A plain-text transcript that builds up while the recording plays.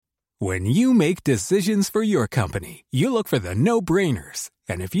When you make decisions for your company, you look for the no-brainers.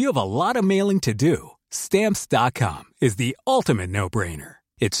 And if you have a lot of mailing to do, Stamps.com is the ultimate no-brainer.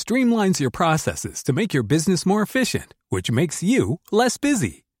 It streamlines your processes to make your business more efficient, which makes you less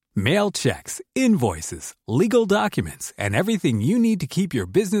busy. Mail checks, invoices, legal documents, and everything you need to keep your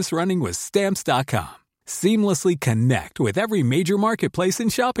business running with Stamps.com. Seamlessly connect with every major marketplace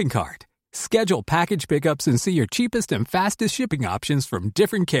and shopping cart. Schedule package pickups and see your cheapest and fastest shipping options from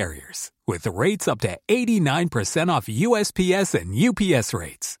different carriers. With rates up to 89% off USPS and UPS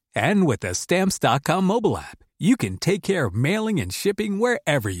rates. And with the Stamps.com mobile app, you can take care of mailing and shipping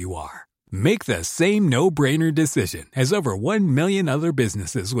wherever you are. Make the same no-brainer decision as over 1 million other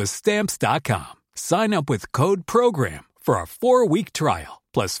businesses with Stamps.com. Sign up with code PROGRAM for a 4-week trial,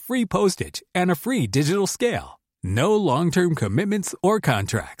 plus free postage and a free digital scale. No long-term commitments or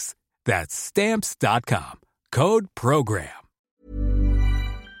contracts. That's Stamps.com. Code PROGRAM.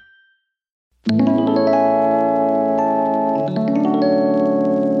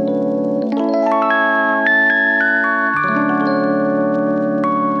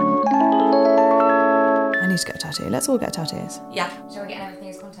 I need to get a tattoo. Let's all get tattoos. Yeah. Shall we get Everything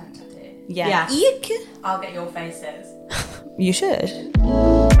Is Content tattoo? Yeah. Eek. I'll get your faces. You should.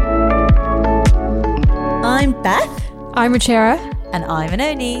 I'm Beth. I'm Rachira. And I'm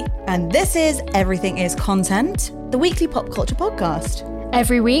Anoni. And this is Everything Is Content, the weekly pop culture podcast.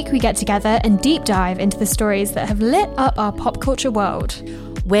 Every week we get together and deep dive into the stories that have lit up our pop culture world.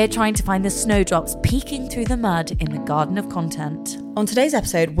 We're trying to find the snowdrops peeking through the mud in the garden of content. On today's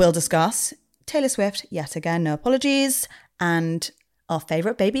episode, we'll discuss Taylor Swift, yet again, no apologies, and our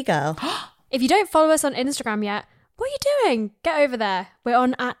favourite baby girl. If you don't follow us on Instagram yet, what are you doing? Get over there. We're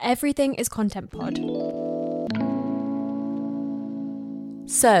on at Everything Is Content Pod.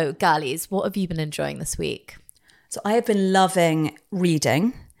 So, girlies, what have you been enjoying this week? So I have been loving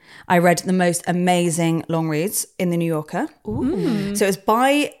reading. I read the most amazing long reads in The New Yorker. Ooh. So it was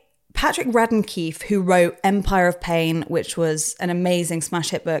by Patrick Radden Keefe, who wrote Empire of Pain, which was an amazing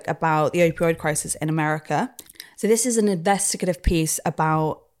smash hit book about the opioid crisis in America. So this is an investigative piece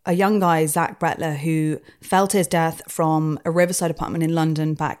about a young guy, Zach Bretler, who fell to his death from a riverside apartment in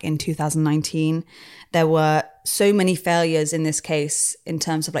London back in 2019. There were so many failures in this case in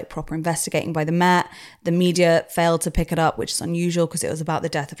terms of like proper investigating by the Met. The media failed to pick it up, which is unusual because it was about the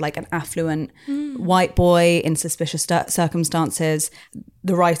death of like an affluent white boy in suspicious circumstances.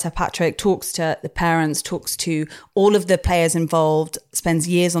 The writer, Patrick, talks to the parents, talks to all of the players involved, spends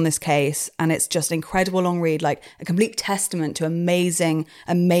years on this case, and it's just an incredible long read, like a complete testament to amazing,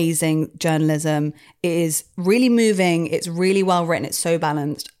 amazing journalism. It is really moving. It's really well written. It's so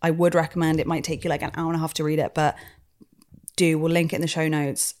balanced. I would recommend it. Might take you like an hour and a half to read it, but we'll link it in the show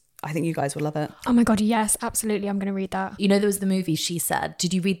notes. I think you guys will love it. Oh my God, yes, absolutely. I'm going to read that. You know, there was the movie She Said.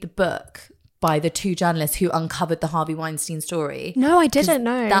 Did you read the book by the two journalists who uncovered the Harvey Weinstein story? No, I didn't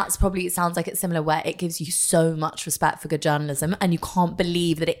know. That's probably, it sounds like it's similar, where it gives you so much respect for good journalism and you can't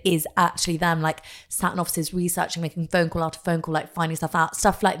believe that it is actually them, like sat in offices researching, making phone call after phone call, like finding stuff out.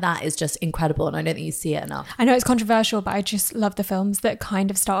 Stuff like that is just incredible, and I don't think you see it enough. I know it's controversial, but I just love the films that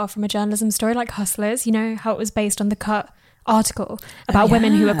kind of start off from a journalism story, like Hustlers, you know, how it was based on the Cut article about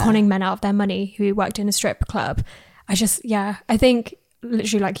women who were conning men out of their money who worked in a strip club. I think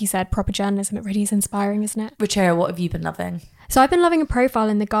literally, like you said, proper journalism, it really is inspiring, isn't it? Rachira, what have you been loving? So I've been loving a profile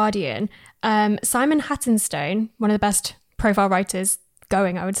in The Guardian. Simon Hattenstone, one of the best profile writers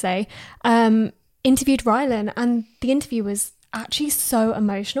going, I would say, interviewed Rylan, and the interview was actually so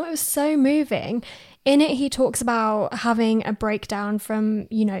emotional. It was so moving. In it, he talks about having a breakdown from,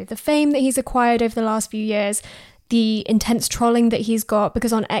 you know, the fame that he's acquired over the last few years, the intense trolling that he's got,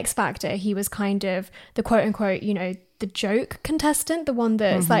 because on X Factor, he was kind of the quote unquote, you know, the joke contestant, the one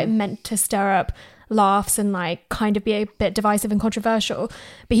that's like meant to stir up laughs and like kind of be a bit divisive and controversial.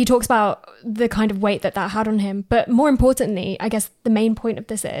 But he talks about the kind of weight that had on him. But more importantly, I guess the main point of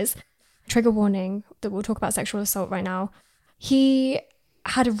this is, trigger warning, that we'll talk about sexual assault right now. He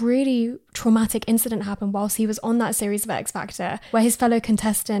had a really traumatic incident happen whilst he was on that series of X Factor, where his fellow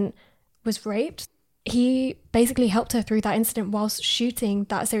contestant was raped. He basically helped her through that incident whilst shooting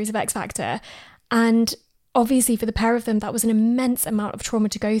that series of X Factor. And obviously for the pair of them, that was an immense amount of trauma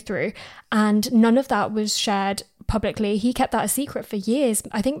to go through. And none of that was shared publicly. He kept that a secret for years,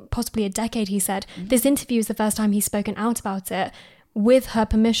 I think possibly a decade, he said. This interview is the first time he's spoken out about it with her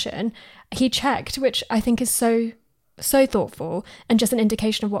permission. He checked, which I think is so thoughtful and just an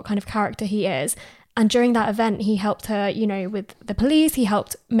indication of what kind of character he is. And during that event, he helped her, you know, with the police. He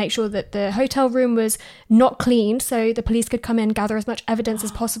helped make sure that the hotel room was not cleaned so the police could come in, gather as much evidence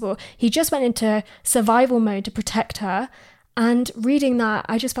as possible. He just went into survival mode to protect her. And reading that,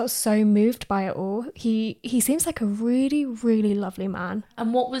 I just felt so moved by it all. He seems like a really, really lovely man.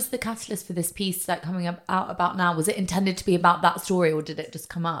 And what was the catalyst for this piece like coming out about now? Was it intended to be about that story, or did it just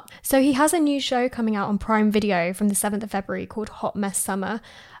come up? So he has a new show coming out on Prime Video from the 7th of February called Hot Mess Summer.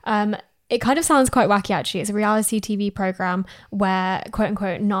 It kind of sounds quite wacky, actually. It's a reality TV program where quote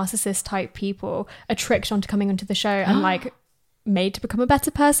unquote narcissist type people are tricked onto coming onto the show and like made to become a better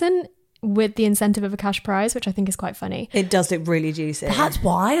person with the incentive of a cash prize, which I think is quite funny. It does look really juicy. That's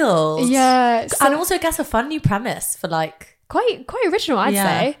wild. Yeah. So And also, I guess, a fun new premise for like... quite original, I'd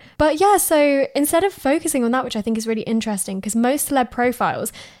say. But yeah, so instead of focusing on that, which I think is really interesting, because most celeb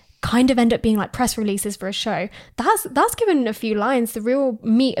profiles kind of end up being like press releases for a show, that's given a few lines. The real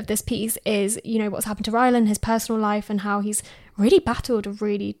meat of this piece is, you know, what's happened to Rylan, his personal life, and how he's really battled a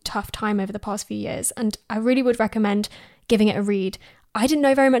really tough time over the past few years. And I really would recommend giving it a read. I didn't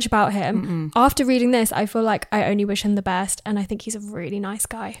know very much about him. After reading this, I feel like I only wish him the best, and I think he's a really nice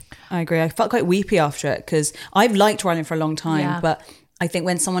guy. I agree. I felt quite weepy after it because I've liked Rylan for a long time, but I think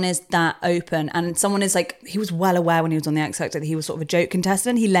when someone is that open and someone is like, he was well aware when he was on the X Factor that he was sort of a joke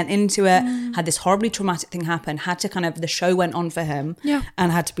contestant. He lent into it, had this horribly traumatic thing happen, had to kind of, the show went on for him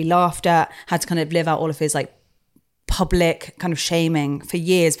and had to be laughed at, had to kind of live out all of his like public kind of shaming for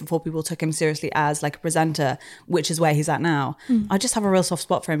years before people took him seriously as like a presenter, which is where he's at now. I just have a real soft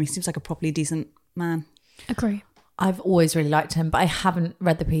spot for him. He seems like a properly decent man. Agree. I've always really liked him, but I haven't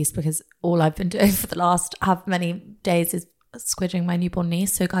read the piece because all I've been doing for the last how many days is squidging my newborn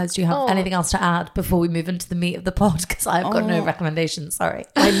niece. So guys, do you have anything else to add before we move into the meat of the pod? Because I've got no recommendations, sorry.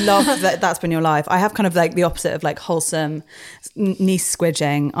 I love that that's been your life. I have kind of like the opposite of like wholesome niece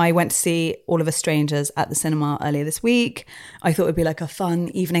squidging. I went to see All of Us Strangers at the cinema earlier this week. I thought it would be like a fun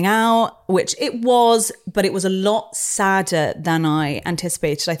evening out, which it was, but it was a lot sadder than I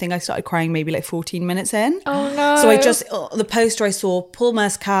anticipated. I think I started crying maybe like 14 minutes in. Oh no. So I just, the poster I saw, Paul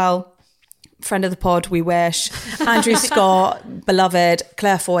Mescal, friend of the pod, we wish, Andrew Scott, beloved,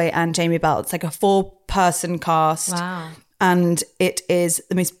 Claire Foy and Jamie Bell. It's like a 4-person cast. Wow. And it is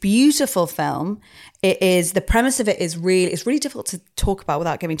the most beautiful film. It is, the premise of it is really, it's really difficult to talk about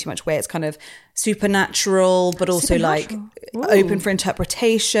without giving too much away. It's kind of supernatural, but also like open for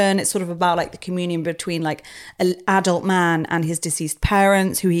interpretation. It's sort of about like the communion between like an adult man and his deceased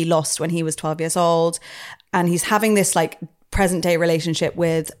parents, who he lost when he was 12 years old. And he's having this like present day relationship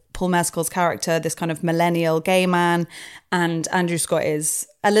with Paul Mescal's character, this kind of millennial gay man, and Andrew Scott is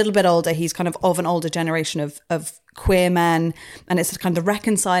a little bit older. He's kind of an older generation of queer men, and it's kind of the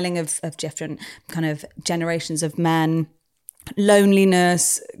reconciling of different kind of generations of men,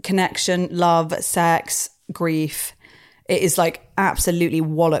 loneliness, connection, love, sex, grief. It is like absolutely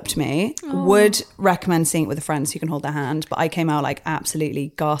walloped me. Would recommend seeing it with a friend so you can hold their hand, but I came out like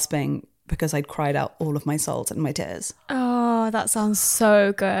absolutely gasping because I'd cried out all of my salt and my tears. Oh, that sounds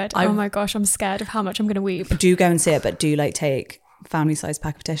so good. Oh my gosh, I'm scared of how much I'm going to weep. Do go and see it, but do like take family-sized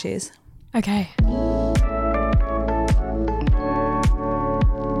pack of tissues. Okay.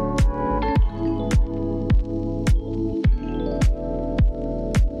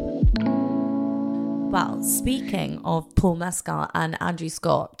 Well, speaking of Paul Mescal and Andrew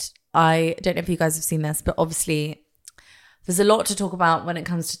Scott, I don't know if you guys have seen this, but obviously there's a lot to talk about when it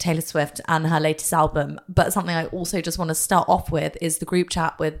comes to Taylor Swift and her latest album. But something I also just want to start off with is the group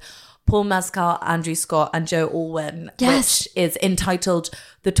chat with Paul Mescal, Andrew Scott and Joe Alwyn, which is entitled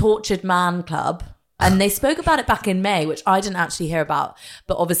The Tortured Man Club. And they spoke about it back in May, which I didn't actually hear about.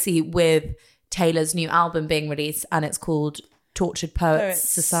 But obviously with Taylor's new album being released, and it's called Tortured Poets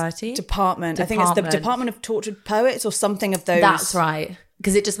Society. Department. I think it's the Department of Tortured Poets or something of those. That's right.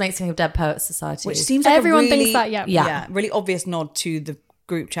 Because it just makes me think of Dead Poets Society. Which seems like everyone really, thinks that, yeah. Really obvious nod to the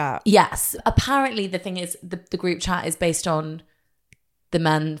group chat. Yes. Apparently the thing is the group chat is based on the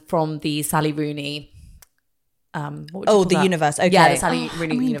men from the Sally Rooney the universe. Okay. Yeah, the Sally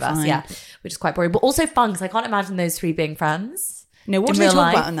Rooney universe. Fine. Yeah. Which is quite boring. But also fun because I can't imagine those three being friends. No, what do they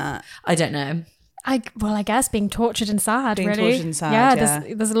talk about in that? I don't know. I guess being tortured and sad, being really. Tortured and sad,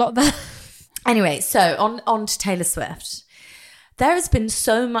 yeah. There's a lot there. Anyway, so on to Taylor Swift. There has been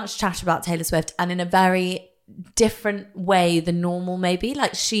so much chat about Taylor Swift, and in a very different way than normal, maybe.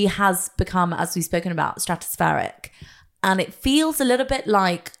 Like, she has become, as we've spoken about, stratospheric. And it feels a little bit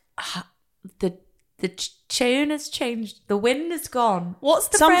like the tune has changed. The wind is gone. What's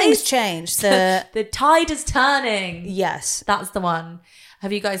the Something's phrase? changed. The tide is turning. Yes. That's the one.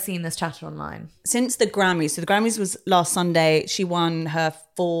 Have you guys seen this chatter online? Since the Grammys. So the Grammys was last Sunday. She won her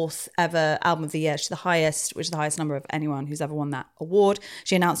 4th ever album of the year. She's the highest, which is the highest number of anyone who's ever won that award.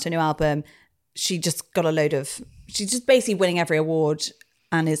 She announced her new album. She just got she's just basically winning every award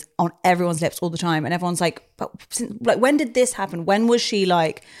and is on everyone's lips all the time. And everyone's like, but like, when did this happen? When was she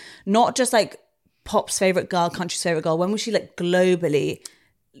like, not just like pop's favorite girl, country's favorite girl? When was she like globally,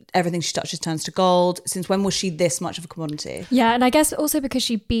 everything she touches turns to gold? Since when was she this much of a commodity? Yeah, and I guess also because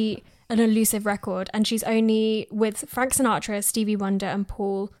she beat an elusive record, and she's only with Frank Sinatra, Stevie Wonder and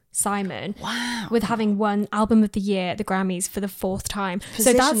Paul Simon. Wow. With having won Album of the Year at the Grammys for the 4th time.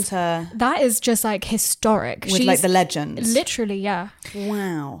 Positions her that is just like historic. with like the legends. Literally, yeah.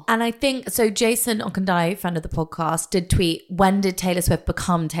 Wow. And I think, so Jason Okundai, friend of the podcast, did tweet, when did Taylor Swift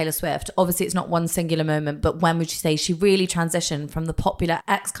become Taylor Swift? Obviously, it's not one singular moment, but when would you say she really transitioned from the popular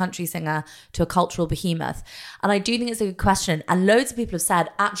ex-country singer to a cultural behemoth? And I do think it's a good question. And loads of people have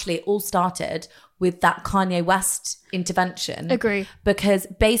said, actually, it all started with that Kanye West intervention. Agree. Because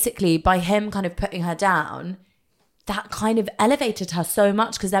basically by him kind of putting her down, that kind of elevated her so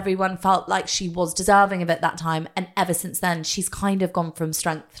much because everyone felt like she was deserving of it that time. And ever since then, she's kind of gone from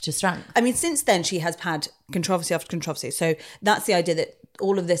strength to strength. I mean, since then, she has had controversy after controversy. So that's the idea that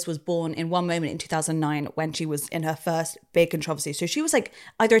all of this was born in one moment in 2009 when she was in her first big controversy. So she was like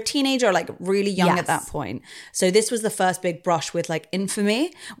either a teenager or like really young at that point. So this was the first big brush with like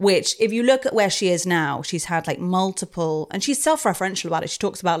infamy, which if you look at where she is now, she's had like multiple, and she's self-referential about it. She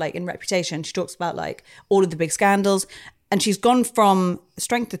talks about like in Reputation, she talks about like all of the big scandals, and she's gone from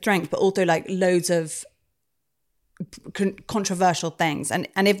strength to strength, but also like loads of controversial things. And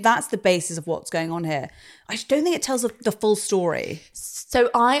if that's the basis of what's going on here, I don't think it tells the full story. So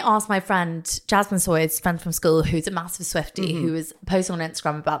I asked my friend Jasmine Sawyer's friend from school, who's a massive Swiftie, who was posting on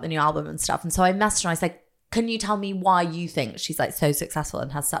Instagram about the new album and stuff. And so I messaged her and I said, can you tell me why you think she's like so successful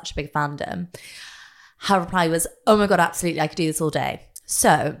and has such a big fandom? Her reply was, oh my God, absolutely, I could do this all day.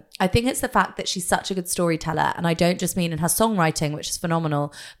 So I think it's the fact that she's such a good storyteller. And I don't just mean in her songwriting, which is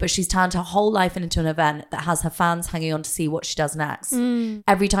phenomenal, but she's turned her whole life into an event that has her fans hanging on to see what she does next.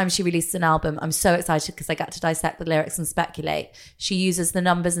 Every time she releases an album, I'm so excited because I get to dissect the lyrics and speculate. She uses the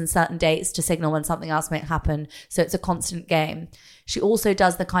numbers and certain dates to signal when something else might happen. So it's a constant game. She also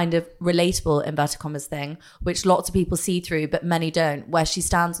does the kind of relatable, inverted commas thing, which lots of people see through, but many don't, where she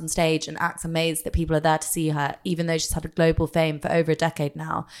stands on stage and acts amazed that people are there to see her, even though she's had a global fame for over a decade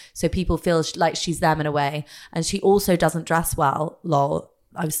now. So people feel like she's them in a way. And she also doesn't dress well, lol.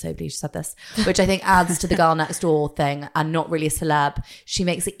 I was so pleased she said this, which I think adds to the girl next door thing and not really a celeb. She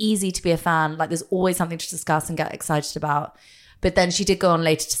makes it easy to be a fan. Like there's always something to discuss and get excited about. But then she did go on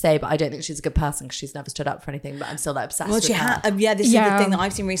later to say, but I don't think she's a good person because she's never stood up for anything, but I'm still like obsessed with her. This is the thing that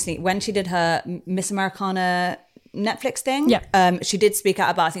I've seen recently. When she did her Miss Americana Netflix thing, she did speak out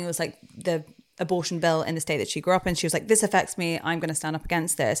about, I think it was like the abortion bill in the state that she grew up in. She was like, this affects me, I'm going to stand up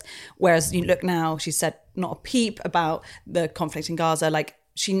against this. Whereas you look now, she said not a peep about the conflict in Gaza. Like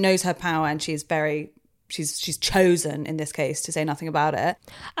she knows her power and she's chosen in this case to say nothing about it.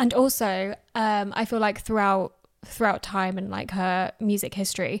 And also, I feel like throughout time and like her music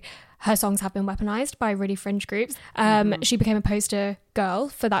history, her songs have been weaponized by really fringe groups. She became a poster girl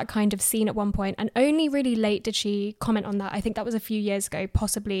for that kind of scene at one point, and only really late did she comment on that. I think that was a few years ago,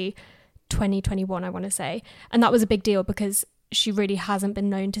 possibly 2021, I want to say. And that was a big deal because she really hasn't been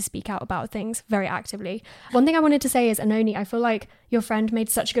known to speak out about things very actively. One thing I wanted to say is, Anoni, I feel like your friend made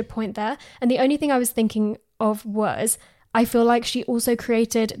such a good point there. And the only thing I was thinking of was, I feel like she also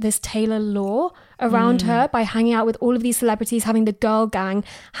created this Taylor lore around her by hanging out with all of these celebrities, having the girl gang,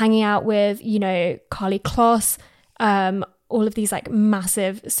 hanging out with, you know, Karlie Kloss, all of these like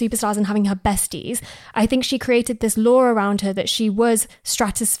massive superstars and having her besties. I think she created this lore around her that she was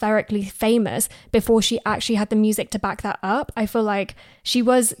stratospherically famous before she actually had the music to back that up. I feel like she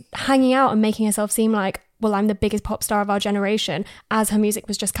was hanging out and making herself seem like, well, I'm the biggest pop star of our generation, as her music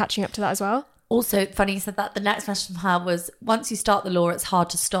was just catching up to that as well. Also, funny you said that. The next question from her was, once you start the lore, it's hard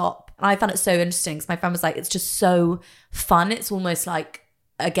to stop. And I found it so interesting because my friend was like, it's just so fun. It's almost like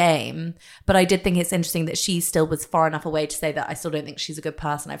a game. But I did think it's interesting that she still was far enough away to say that I still don't think she's a good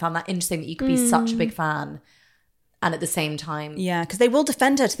person. I found that interesting that you could be such a big fan and at the same time... Yeah, because they will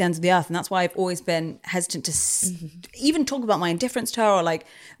defend her to the ends of the earth. And that's why I've always been hesitant to even talk about my indifference to her or like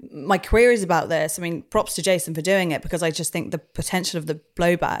my queries about this. I mean, props to Jason for doing it because I just think the potential of the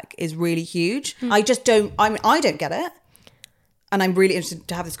blowback is really huge. I just don't... I don't get it. And I'm really interested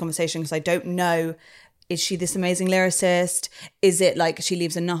to have this conversation because I don't know... Is she this amazing lyricist? Is it like she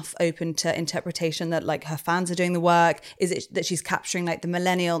leaves enough open to interpretation that like her fans are doing the work? Is it that she's capturing like the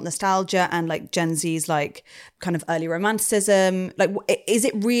millennial nostalgia and like Gen Z's like kind of early romanticism? Like, is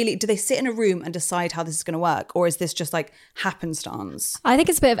it really, do they sit in a room and decide how this is going to work? Or is this just like happenstance? I think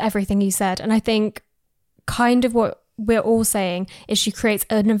it's a bit of everything you said. And I think kind of what we're all saying is she creates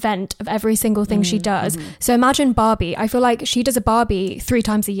an event of every single thing she does. So imagine Barbie. I feel like she does a Barbie 3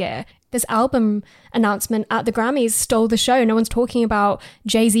 times a year. This album announcement at the Grammys stole the show. No one's talking about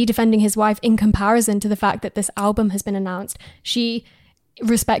Jay-Z defending his wife in comparison to the fact that this album has been announced. She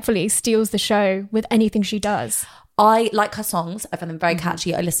respectfully steals the show with anything she does. I like her songs. I find them very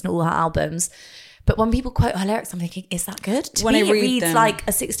catchy. I listen to all her albums. But when people quote her lyrics, I'm thinking, is that good? To me, it reads like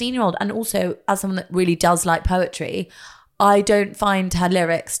a 16-year-old. And also, as someone that really does like poetry, I don't find her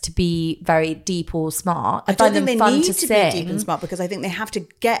lyrics to be very deep or smart. I find them fun to sing. Be deep and smart, because I think they have to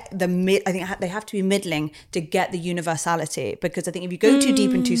get they have to be middling to get the universality. Because I think if you go too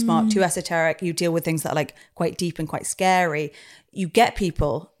deep and too smart, too esoteric, you deal with things that are like quite deep and quite scary. You get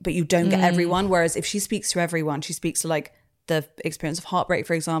people, but you don't get everyone. Whereas if she speaks to everyone, she speaks to like the experience of heartbreak,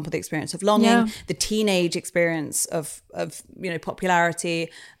 for example, the experience of longing, the teenage experience of popularity,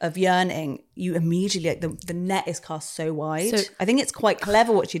 of yearning. You immediately, like, the net is cast so wide. So I think it's quite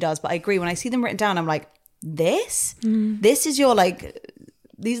clever what she does, but I agree, when I see them written down, I'm like, this is your, like,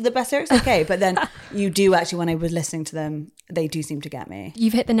 these are the best lyrics, okay. But then you do actually, when I was listening to them, they do seem to get me.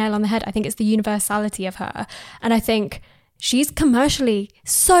 You've hit the nail on the head. I think it's the universality of her. And I think she's commercially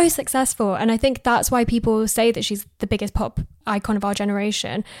so successful. And I think that's why people say that she's the biggest pop icon of our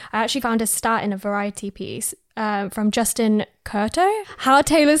generation. I actually found a stat in a Variety piece from Justin Curto, how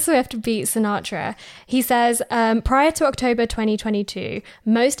Taylor Swift beat Sinatra. He says, prior to October 2022,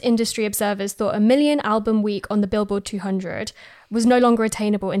 most industry observers thought a 1 million album week on the Billboard 200 was no longer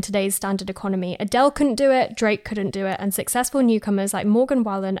attainable in today's standard economy. Adele couldn't do it, Drake couldn't do it, and successful newcomers like Morgan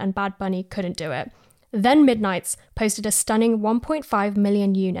Wallen and Bad Bunny couldn't do it. Then Midnights posted a stunning 1.5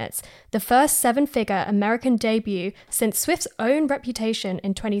 million units, the first 7-figure American debut since Swift's own Reputation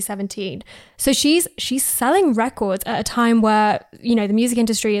in 2017. So she's selling records at a time where, you know, the music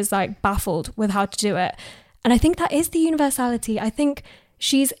industry is like baffled with how to do it. And I think that is the universality. I think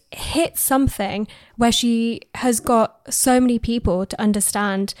she's hit something where she has got so many people to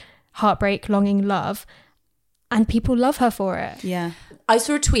understand heartbreak, longing, love, and people love her for it. Yeah. I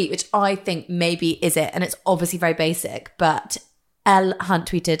saw a tweet, which I think maybe is it, and it's obviously very basic, but Elle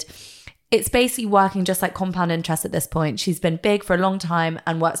Hunt tweeted, it's basically working just like compound interest at this point. She's been big for a long time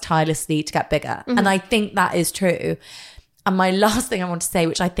and works tirelessly to get bigger. And I think that is true. And my last thing I want to say,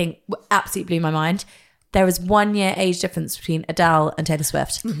 which I think absolutely blew my mind, there is 1 year age difference between Adele and Taylor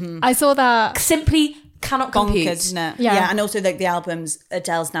Swift. I saw that. Simply cannot compute. Bonkers, isn't it? Yeah. And also like the albums,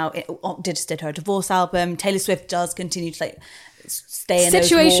 Adele's now did her divorce album. Taylor Swift does continue to like stay in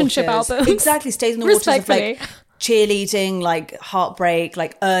situationship those waters. album. Exactly, stays in the waters of like cheerleading, like heartbreak,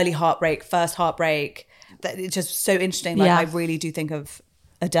 like early heartbreak, first heartbreak. That it's just so interesting. Like I really do think of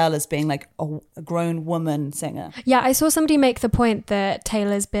Adele as being like a grown woman singer. Yeah, I saw somebody make the point that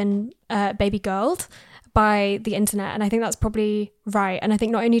Taylor's been baby-girled by the internet, and I think that's probably right. And I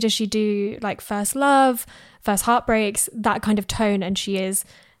think not only does she do like first love, first heartbreaks, that kind of tone, and she is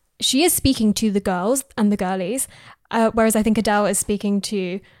speaking to the girls and the girlies, whereas I think Adele is speaking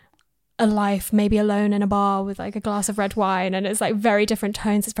to a life maybe alone in a bar with like a glass of red wine, and it's like very different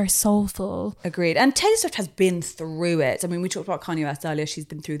tones. It's very soulful. Agreed. And Taylor Swift has been through it. I mean, we talked about Kanye West earlier. She's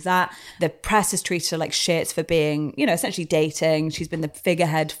been through that. The press has treated her like shit for being, you know, essentially dating. She's been the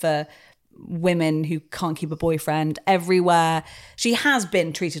figurehead for women who can't keep a boyfriend everywhere. She has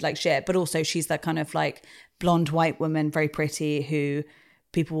been treated like shit, but also she's that kind of like blonde white woman, very pretty, who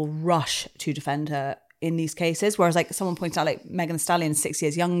people will rush to defend her in these cases. Whereas like someone points out, like Megan Thee Stallion, 6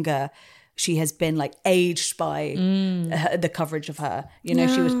 years younger, she has been like aged by the coverage of her. You know,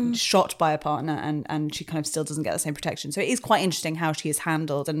 she was shot by a partner and she kind of still doesn't get the same protection. So it is quite interesting how she is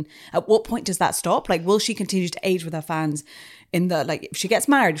handled. And at what point does that stop? Like, will she continue to age with her fans in the, like, if she gets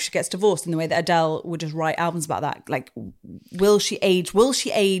married, if she gets divorced, in the way that Adele would just write albums about that? Like, will she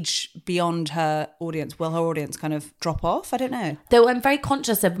age beyond her audience? Will her audience kind of drop off? I don't know. Though I'm very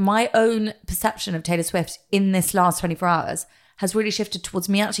conscious of my own perception of Taylor Swift in this last 24 hours has really shifted towards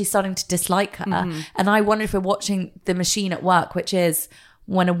me actually starting to dislike her. And I wonder if we're watching the machine at work, which is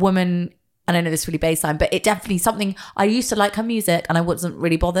when a woman, and I know this is really baseline, but it definitely something, I used to like her music and I wasn't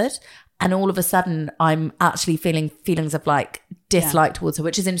really bothered. And all of a sudden I'm actually feeling feelings of like dislike towards her,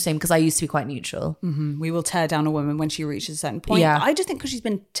 which is interesting because I used to be quite neutral. We will tear down a woman when she reaches a certain point. Yeah. But I just think because she's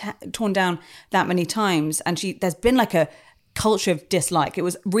been torn down that many times, and there's been like a culture of dislike. It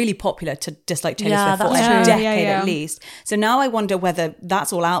was really popular to dislike Taylor Swift for a decade at least. So now I wonder whether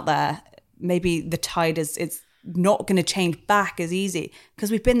that's all out there. Maybe the tide it's not going to change back as easy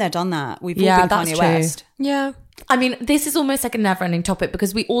because we've been there, done that. We've all been Kanye West. Yeah. I mean, this is almost like a never-ending topic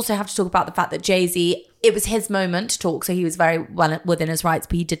because we also have to talk about the fact that Jay-Z, it was his moment to talk, so he was very well within his rights,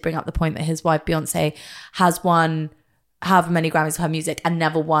 but he did bring up the point that his wife Beyonce has won however many Grammys for her music and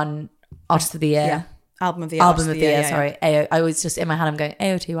never won Artist of the Year. Yeah. Album of the Year. Sorry. AO. I was just in my head, I'm going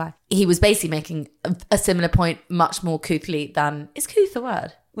AOTY. He was basically making a similar point much more couthly than, is couth a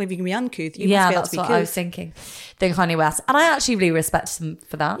word? Well, if you can be uncouth, you yeah, must be able that's to be what couth. I was thinking. Than Kanye West. And I actually really respect him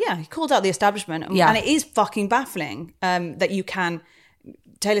for that. Yeah, he called out the establishment. Yeah. And it is fucking baffling that you can...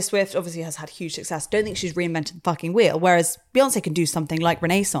 Taylor Swift obviously has had huge success. Don't think she's reinvented the fucking wheel. Whereas Beyonce can do something like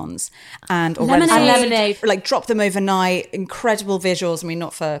Renaissance or Lemonade. like drop them overnight, incredible visuals. I mean,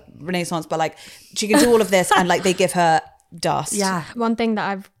 not for Renaissance, but like she can do all of this and like they give her dust. Yeah. One thing that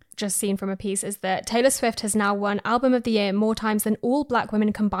I've just seen from a piece is that Taylor Swift has now won Album of the Year more times than all black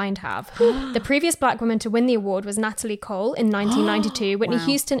women combined have. The previous black woman to win the award was Natalie Cole in 1992, Whitney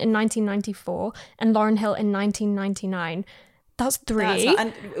Houston in 1994, and Lauryn Hill in 1999. That's three.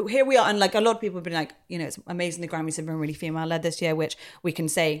 And here we are. And like a lot of people have been like, you know, it's amazing the Grammys have been really female led this year, which we can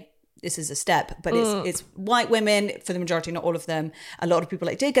say this is a step, but it's white women for the majority, not all of them. A lot of people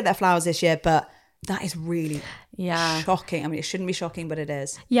like did get their flowers this year, but that is really shocking. I mean, it shouldn't be shocking, but it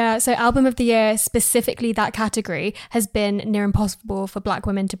is. Yeah, so Album of the Year, specifically that category, has been near impossible for black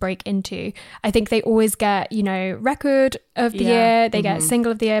women to break into. I think they always get, you know, Record of the Year, they get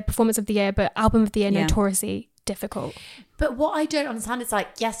Single of the Year, Performance of the Year, but Album of the Year notoriously difficult. But what I don't understand is like,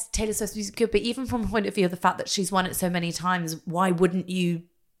 yes, Taylor Swift's music is good, but even from a point of view of the fact that she's won it so many times, why wouldn't you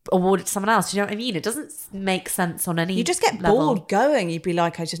award it to someone else? Do you know what I mean? It doesn't make sense on any You just get level. bored going. You'd be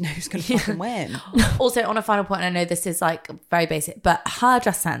like, I just know who's going to fucking win. Also, on a final point, and I know this is like very basic, but her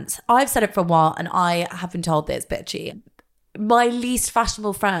dress sense, I've said it for a while and I have been told that it's bitchy. My least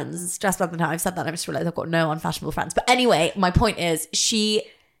fashionable friends dress better than her. I've said that and I just realised I've got no unfashionable friends. But anyway, my point is she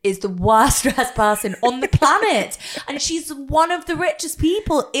is the worst dressed person on the planet. And she's one of the richest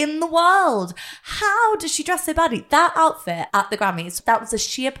people in the world. How does she dress so badly? That outfit at the Grammys, that was a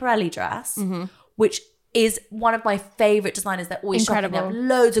Schiaparelli dress, which is one of my favourite designers. They're always incredible. Shopping. They have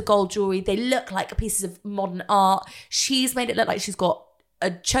loads of gold jewellery. They look like pieces of modern art. She's made it look like she's got a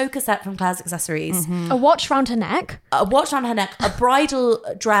choker set from Claire's Accessories. A watch round her neck. A watch around her neck. A bridal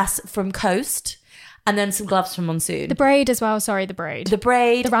dress from Coast. And then some gloves from Monsoon. The braid as well. Sorry, the braid. The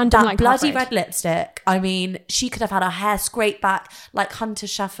braid. The random, that like, bloody half braid. red lipstick. I mean, she could have had her hair scraped back like Hunter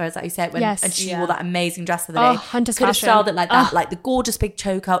Schaffer, is that how you say it? Yes. And she wore that amazing dress the other day. Hunter's could have fashion. styled it like that. Like the gorgeous big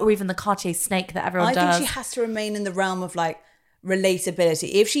choker or even the Cartier snake that everyone I does. think she has to remain in the realm of like relatability.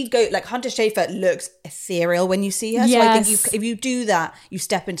 If she'd go like Hunter Schafer looks ethereal when you see her. So I think if you do that, you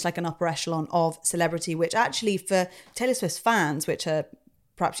step into like an upper echelon of celebrity, which actually for Taylor Swift's fans, which are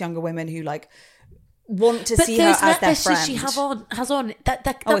perhaps younger women who like want to see her as their necklaces friend. she has on that's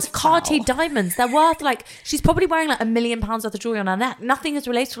it's Cartier foul. diamonds. They're worth like, she's probably wearing like £1 million worth of jewelry on her neck. Nothing is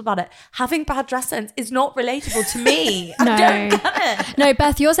relatable about it. Having bad dress sense is not relatable to me. I don't get it. No,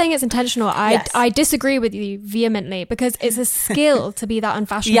 Beth, you're saying it's intentional. Yes. I disagree with you vehemently because it's a skill to be that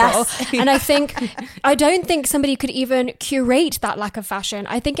unfashionable. Yes. And I don't think somebody could even curate that lack of fashion.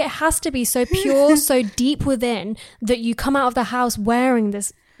 I think it has to be so pure, so deep within that you come out of the house wearing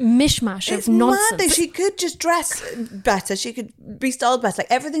this mishmash It's of nonsense. mad that she could just dress better. She could be styled better.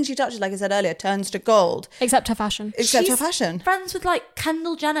 Like everything she touches, like I said earlier, turns to gold. Except her fashion. Except her She's fashion. friends with like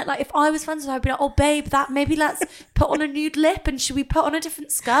Kendall Jenner. Like if I was friends with her, I'd be like, oh babe, that maybe let's put on a nude lip and should we put on a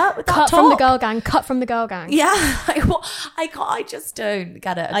different skirt with that Cut top? from the girl gang. Cut from the girl gang. Yeah, like what? I just don't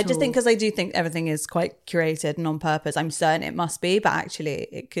get it. I just think because I do think everything is quite curated and on purpose. I'm certain it must be, but actually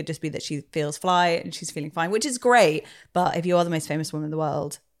it could just be that she feels fly and she's feeling fine, which is great. But if you are the most famous woman in the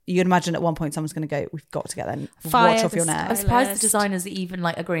world, you'd imagine at one point someone's going to go, we've got to get that Fire watch off the your style. neck. I'm surprised the designers are even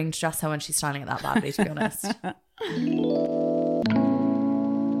like agreeing to dress her when she's styling it that badly, to be honest.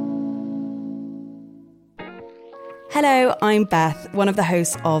 Hello, I'm Beth, one of the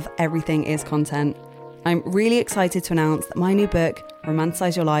hosts of Everything is Content. I'm really excited to announce that my new book,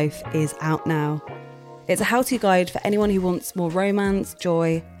 Romanticize Your Life, is out now. It's a how-to guide for anyone who wants more romance,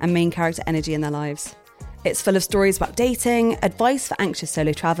 joy, and main character energy in their lives. It's full of stories about dating, advice for anxious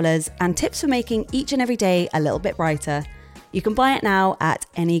solo travellers, and tips for making each and every day a little bit brighter. You can buy it now at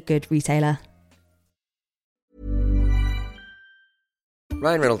any good retailer.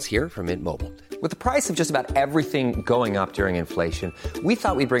 Ryan Reynolds here from Mint Mobile. With the price of just about everything going up during inflation, we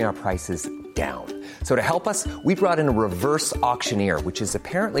thought we'd bring our prices down. So to help us, we brought in a reverse auctioneer, which is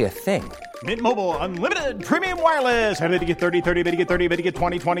apparently a thing. Mint Mobile Unlimited Premium Wireless. How to get 30, 30, bit to get 30, bit to get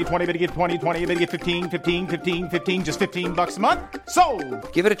 20, 20, 20, bit to get 20, 20, bit to get 15, 15, 15, 15, just $15 a month?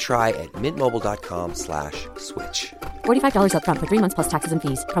 Sold! Give it a try at mintmobile.com/switch. $45 up front for 3 months plus taxes and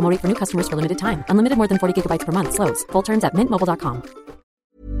fees. Promo rate for new customers for limited time. Unlimited more than 40 gigabytes per month. Slows full terms at mintmobile.com.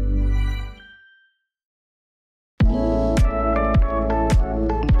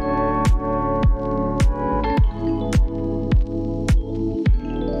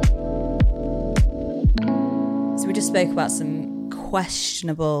 spoke about some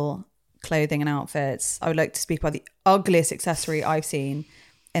questionable clothing and outfits, I would like to speak about the ugliest accessory I've seen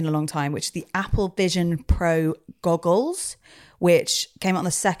in a long time, which is the Apple Vision Pro goggles, which came out on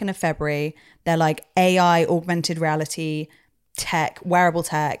the 2nd of February. They're like AI augmented reality tech, wearable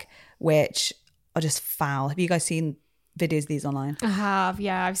tech, which are just foul. Have you guys seen videos of these online? I have,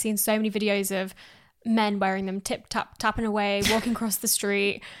 yeah. I've seen so many videos of men wearing them, tapping away, walking across the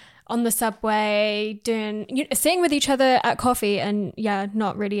street, on the subway, sitting with each other at coffee, and yeah,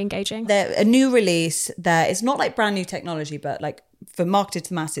 not really engaging. They're a new release. It's not like brand new technology, but like for marketed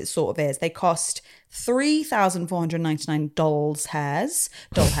to the mass, it sort of is. They cost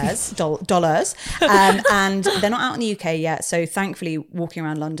 $3,499 dollars, and they're not out in the UK yet. So thankfully, walking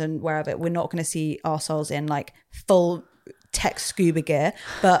around London, wherever, we're not going to see ourselves in like full tech scuba gear,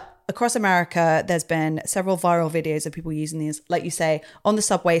 but across America, there's been several viral videos of people using these, like you say, on the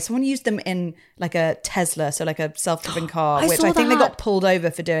subway. Someone used them in like a Tesla, so like a self-driving car, which I think they got pulled over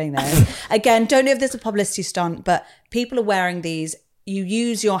for doing this. Again, don't know if this is a publicity stunt, but people are wearing these. You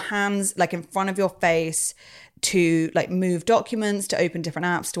use your hands like in front of your face to like move documents, to open different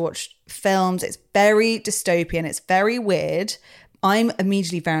apps, to watch films. It's very dystopian. It's very weird. I'm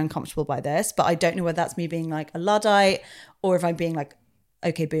immediately very uncomfortable by this, but I don't know whether that's me being like a Luddite or if I'm being like,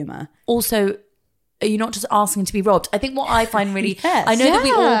 okay, boomer. Also, are you not just asking to be robbed? I think what I find really, I know that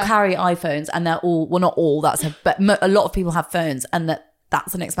we all carry iPhones, and they're all, well, not all, but a lot of people have phones, and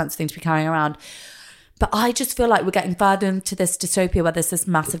that's an expensive thing to be carrying around. But I just feel like we're getting further into this dystopia where there's this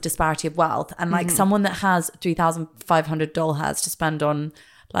massive disparity of wealth, and like someone that has $3,500 to spend on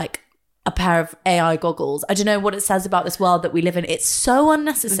like a pair of AI goggles. I don't know what it says about this world that we live in. It's so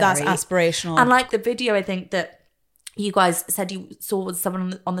unnecessary. That's aspirational. And like the video, I think that you guys said you saw with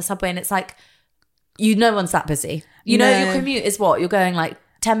someone on the subway, and it's like, no one's that busy. You know, your commute is what? You're going like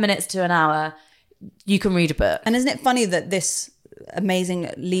 10 minutes to an hour. You can read a book. And isn't it funny that this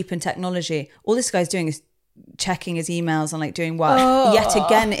amazing leap in technology, all this guy's doing is checking his emails and like doing work yet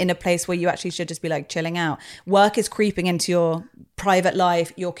again in a place where you actually should just be like chilling out. Work is creeping into your private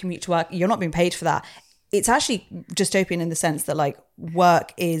life, your commute to work. You're not being paid for that. It's actually dystopian in the sense that like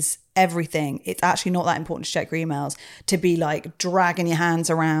work is everything. It's actually not that important to check your emails, to be like dragging your hands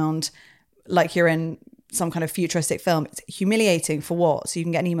around like you're in some kind of futuristic film. It's humiliating for what? So you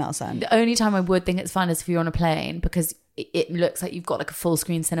can get an email sent. The only time I would think it's fun is if you're on a plane, because it looks like you've got like a full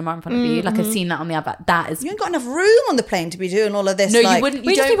screen cinema in front of you. Like I've seen that on the advert. That is, you ain't got enough room on the plane to be doing all of this. No, like, you wouldn't.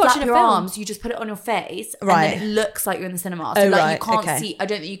 You don't flap your arms. You just put it on your face, right? And then it looks like you're in the cinema. So like you can't see. I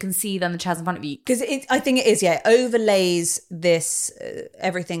don't think you can see then the chairs in front of you, because I think it is. Yeah, it overlays this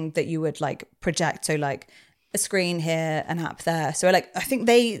everything that you would like project. So like a screen here, an app there. So like I think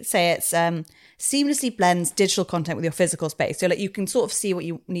they say it's seamlessly blends digital content with your physical space. So like you can sort of see what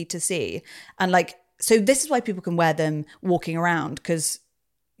you need to see, and like. So this is why people can wear them walking around, because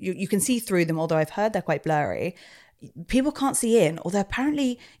you can see through them, although I've heard they're quite blurry. People can't see in, although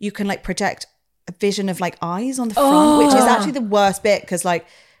apparently you can like project a vision of like eyes on the front, which is actually the worst bit, because like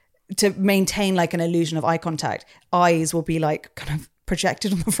to maintain like an illusion of eye contact, eyes will be like kind of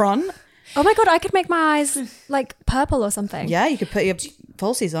projected on the front. Oh my God, I could make my eyes like purple or something. Yeah, you could put your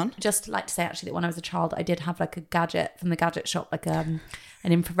falsies on. Just like to say actually that when I was a child, I did have like a gadget from the gadget shop, like an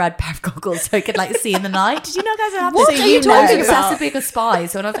infrared pair of goggles so I could like see in the night. Did you know guys have what this? Are you I was talking obsessed about? with being a spy.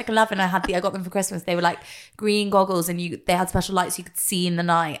 So when I was like 11, I got them for Christmas. They were like green goggles, and they had special lights you could see in the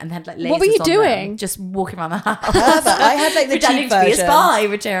night, and they had like lasers. What were you on doing? Them, just walking around the house. I had like the pretending cheap to be a version. spy,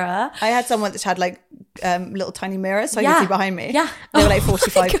 Rajira. I had someone that had like little tiny mirrors so I could see behind me. Yeah. They were like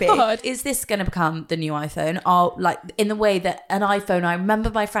 45p. Is this going to become the new iPhone? Like in the way that an iPhone, I remember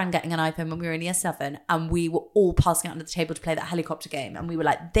my friend getting an iPhone when we were in year 7, and we were all passing out under the table to play that helicopter game, and we were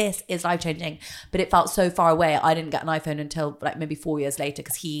like, this is life-changing. But it felt so far away. I didn't get an iPhone until like maybe 4 years later,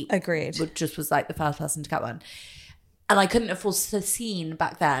 because he was like the first person to get one. And I couldn't have foreseen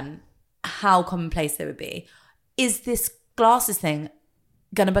back then how commonplace they would be. Is this glasses thing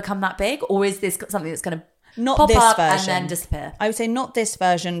going to become that big, or is this something that's going to not pop this up version and then disappear? I would say not this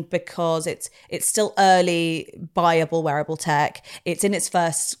version, because it's still early buyable wearable tech. It's in its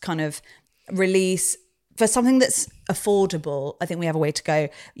first kind of release. For something that's affordable, I think we have a way to go.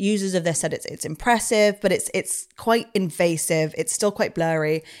 Users of this said it's impressive, but it's quite invasive. It's still quite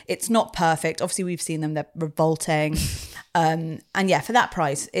blurry. It's not perfect. Obviously, we've seen them; they're revolting. And yeah, for that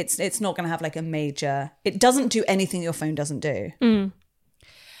price, it's not going to have like a major. It doesn't do anything your phone doesn't do.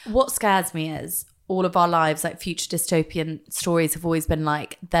 What scares me is all of our lives, like future dystopian stories, have always been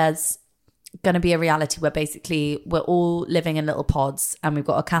like there's going to be a reality where basically we're all living in little pods, and we've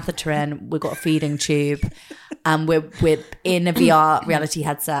got a catheter in, we've got a feeding tube, and we're in a VR reality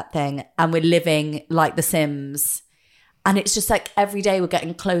headset thing, and we're living like The Sims And it's just like every day we're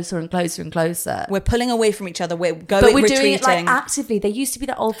getting closer and closer and closer. We're pulling away from each other. We're going, but we're retreating. doing it like actively. There used to be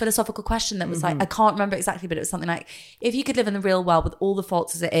that old philosophical question that was like, I can't remember exactly, but it was something like, if you could live in the real world with all the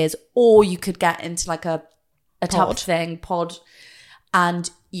faults as it is, or you could get into like a pod, and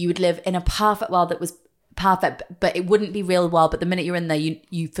you would live in a perfect world that was perfect, but it wouldn't be real world. But the minute you're in there,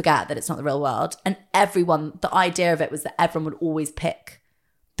 you forget that it's not the real world. And the idea of it was that everyone would always pick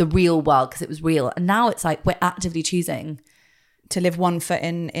the real world because it was real. And now it's like we're actively choosing to live one foot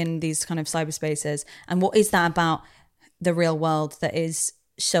in these kind of cyberspaces. And what is that about the real world that is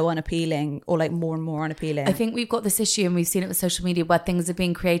so unappealing, or like more and more unappealing? I think we've got this issue, and we've seen it with social media, where things are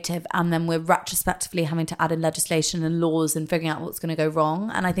being creative and then we're retrospectively having to add in legislation and laws and figuring out what's going to go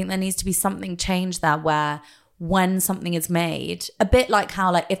wrong. And I think there needs to be something changed there, where when something is made, a bit like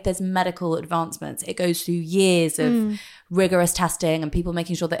how like if there's medical advancements, it goes through years of rigorous testing and people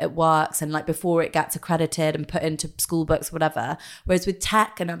making sure that it works, and like before it gets accredited and put into school books or whatever. Whereas with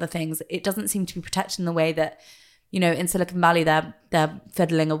tech and other things, it doesn't seem to be protected in the way that, you know, in Silicon Valley, they're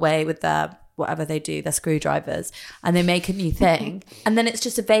fiddling away with their whatever they do, their screwdrivers, and they make a new thing, and then it's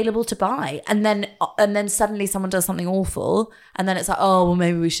just available to buy, and then suddenly someone does something awful, and then it's like, oh well,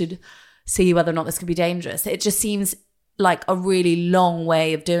 maybe we should see whether or not this could be dangerous. It just seems like a really long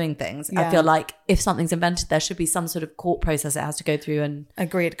way of doing things. I feel like if something's invented, there should be some sort of court process it has to go through. And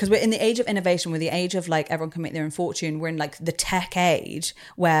agreed, because we're in the age of innovation, we're the age of like everyone can make their own fortune. We're in like the tech age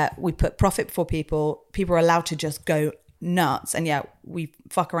where we put profit before people are allowed to just go nuts, and we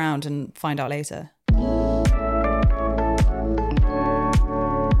fuck around and find out later.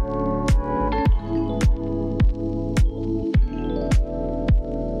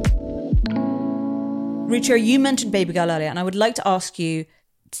 Ruchir, you mentioned Babygirl earlier, and I would like to ask you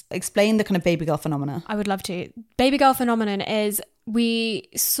to explain the kind of Babygirl phenomena. I would love to. Babygirl phenomenon is, we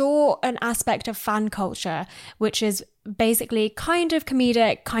saw an aspect of fan culture, which is basically kind of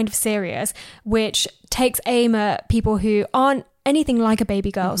comedic, kind of serious, which takes aim at people who aren't anything like a baby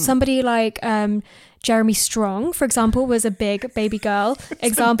girl. Somebody like Jeremy Strong, for example, was a big baby girl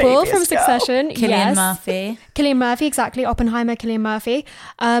example from Succession. Cillian Murphy. Cillian Murphy, exactly. Oppenheimer, Cillian Murphy.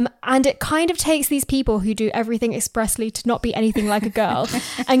 And it kind of takes these people who do everything expressly to not be anything like a girl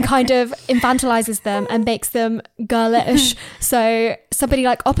and kind of infantilizes them and makes them girlish. So somebody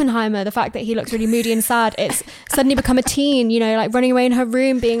like Oppenheimer, the fact that he looks really moody and sad, it's suddenly become a teen, you know, like running away in her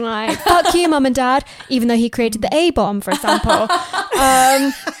room being like, fuck you, mum and dad, even though he created the A-bomb, for example.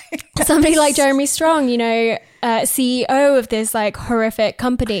 Somebody like Jeremy Strong, you know, CEO of this like horrific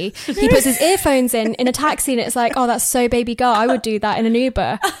company, he puts his earphones in a taxi, and it's like, oh, that's so baby girl, I would do that in an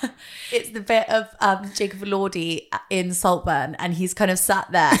Uber. It's the bit of Jacob Elordi in Saltburn, and he's kind of sat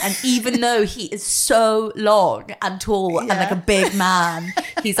there, and even though he is so long and tall and like a big man,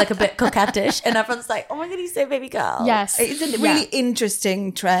 he's like a bit coquettish, and everyone's like, oh my god, he's so baby girl. Yes. It's a really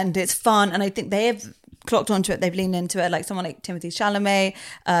interesting trend. It's fun, and I think they have clocked onto it. They've leaned into it. Like someone like Timothée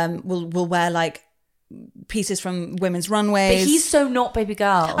Chalamet will wear like pieces from women's runways. But he's so not baby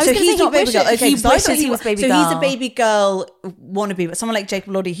girl. So he's not baby girl. Okay, he wishes he was baby girl. So he's a baby girl wannabe, but someone like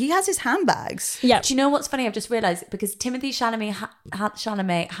Jacob Elordi, he has his handbags. Yeah. Do you know what's funny? I've just realised, because Timothée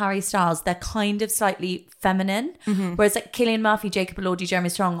Chalamet, Harry Styles, they're kind of slightly feminine, whereas like Cillian Murphy, Jacob Elordi, Jeremy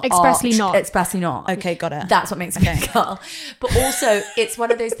Strong Expressly not. Okay, got it. That's what makes me baby girl. But also, it's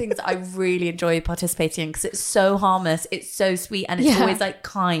one of those things that I really enjoy participating in, because it's so harmless, it's so sweet, and it's always like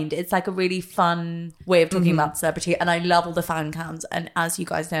kind. It's like a really fun way of talking about celebrity, and I love all the fan cams. And as you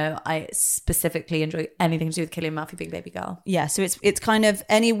guys know, I specifically enjoy anything to do with Cillian Murphy being baby girl. Yeah, so it's kind of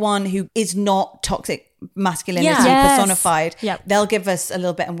anyone who is not toxic masculinity personified. Yep. They'll give us a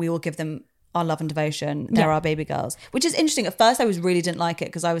little bit, and we will give them our love and devotion. They're our baby girls, which is interesting. At first, I really didn't like it,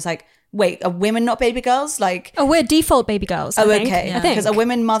 because I was like, wait, are women not baby girls? Like, oh, we're default baby girls. I think. Okay. Because a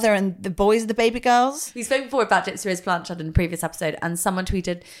women mother and the boys are the baby girls. We spoke before about Gypsy Rose Blanchard in a previous episode, and someone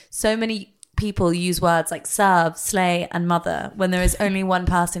tweeted, so many people use words like serve, slay, and mother when there is only one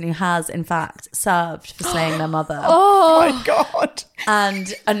person who has, in fact, served for slaying their mother. Oh my God.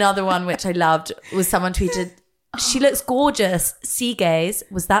 And another one, which I loved, was someone tweeted, she looks gorgeous. Sea gaze.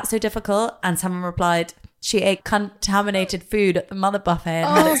 Was that so difficult? And someone replied, she ate contaminated food at the mother buffet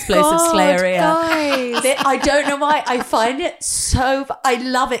and had explosive slayeria. I don't know why. I find it so... I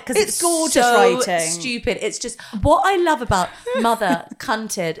love it because it's gorgeous so writing. Stupid. It's just... What I love about mother,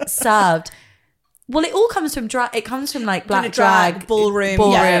 cunted, served... Well, it all comes from drag. It comes from like black drag, ballroom.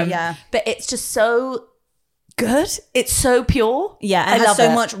 Yeah. But it's just so good. It's so pure. Yeah, and I it has love so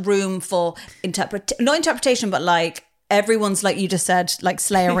it. much room for not interpretation, but like everyone's, like you just said, like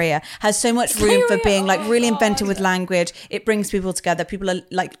Slayeria, has so much room for being like really inventive with language. It brings people together. People are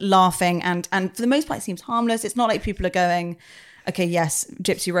like laughing and for the most part it seems harmless. It's not like people are going, okay, yes,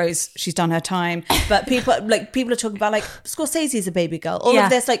 Gypsy Rose, she's done her time. But people are talking about like Scorsese's a baby girl. All of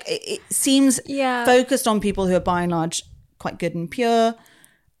this, like it seems focused on people who are by and large quite good and pure.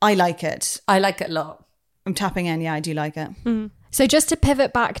 I like it. I like it a lot. I'm tapping in. Yeah, I do like it. So just to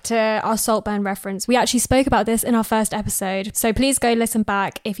pivot back to our Saltburn reference, we actually spoke about this in our first episode. So please go listen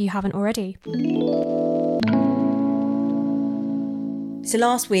back if you haven't already. So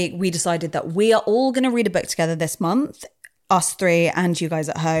last week we decided that we are all going to read a book together this month, us three and you guys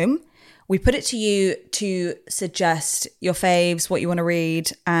at home. We put it to you to suggest your faves, what you want to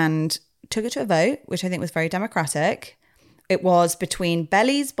read, and took it to a vote, which I think was very democratic. It was between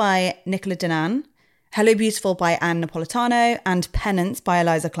Bellies by Nicola Dinan, Hello Beautiful by Anne Napolitano, and Penance by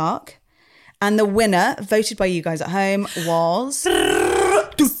Eliza Clark. And the winner, voted by you guys at home, was...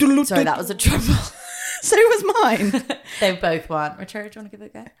 Sorry, that was a trouble. So was mine. They both won. Richard, do you want to give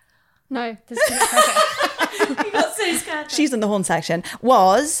it a go? No, this is perfect. You got so scared. She's in the horn section.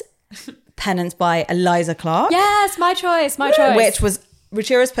 Was Penance by Eliza Clark. Yes, my choice. Which was...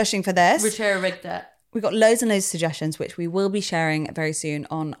 Ruchira's pushing for this. Ruchira rigged it. We got loads and loads of suggestions, which we will be sharing very soon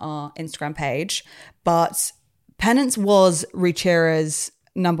on our Instagram page. But Penance was Ruchira's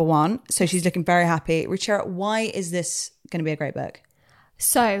number one. So she's looking very happy. Ruchira, why is this going to be a great book?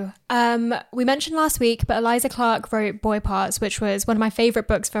 So we mentioned last week, but Eliza Clark wrote Boy Parts, which was one of my favourite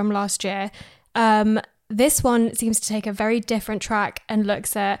books from last year. This one seems to take a very different track and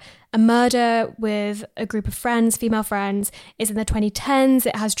looks at a murder with a group of friends, female friends. It's in the 2010s.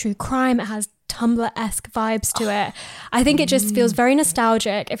 It has true crime. It has Tumblr-esque vibes to it. I think it just feels very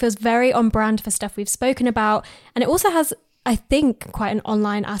nostalgic. It feels very on brand for stuff we've spoken about. And it also has, I think, quite an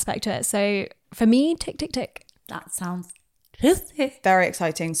online aspect to it. So for me, tick, tick, tick. That sounds juicy. Very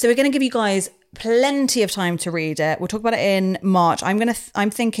exciting. So we're going to give you guys plenty of time to read it. We'll talk about it in March. I'm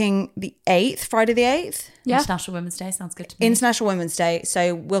thinking the 8th, Friday the 8th. Yeah. International Women's Day sounds good to me. International Women's Day.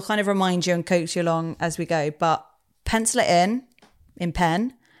 So we'll kind of remind you and coax you along as we go. But pencil it in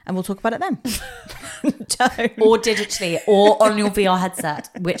pen, and we'll talk about it then. Or digitally, or on your VR headset.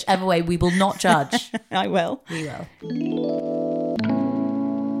 Whichever way, we will not judge. I will. We will.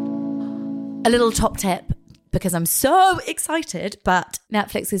 A little top tip, because I'm so excited, but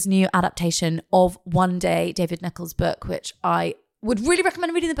Netflix's new adaptation of One Day, David Nicholls' book, which I would really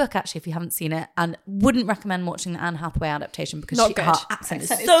recommend reading the book, actually, if you haven't seen it, and wouldn't recommend watching the Anne Hathaway adaptation because her accent is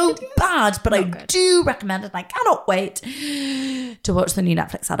so bad, but I do recommend it, and I cannot wait to watch the new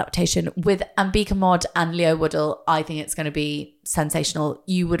Netflix adaptation with Ambika Mod and Leo Woodall. I think it's going to be sensational.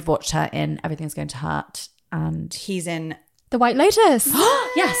 You would have watched her in Everything's Going to Hurt, and he's in The White Lotus.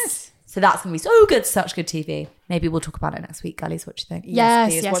 Yes. So that's going to be so good, such good TV. Maybe we'll talk about it next week, Gullies. What do you think?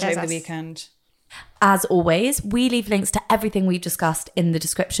 Yes, please. Watch over the weekend. As always, we leave links to everything we've discussed in the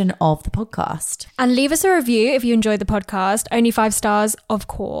description of the podcast. And leave us a review if you enjoyed the podcast. Only 5 stars, of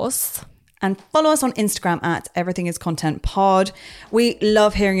course. And follow us on Instagram at Everything Is Content Pod. We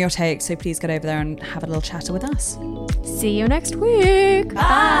love hearing your takes, so please get over there and have a little chatter with us. See you next week.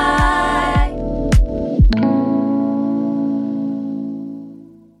 Bye.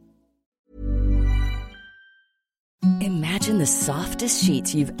 Imagine the softest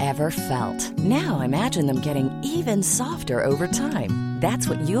sheets you've ever felt. Now imagine them getting even softer over time. That's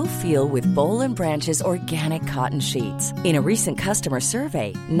what you'll feel with Boll & Branch's organic cotton sheets. In a recent customer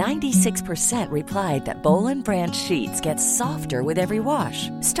survey, 96% replied that Boll & Branch sheets get softer with every wash.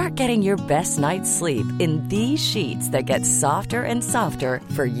 Start getting your best night's sleep in these sheets that get softer and softer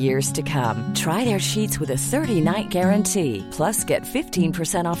for years to come. Try their sheets with a 30-night guarantee. Plus, get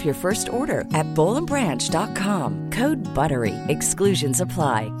 15% off your first order at bollandbranch.com. Code BUTTERY. Exclusions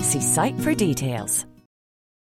apply. See site for details.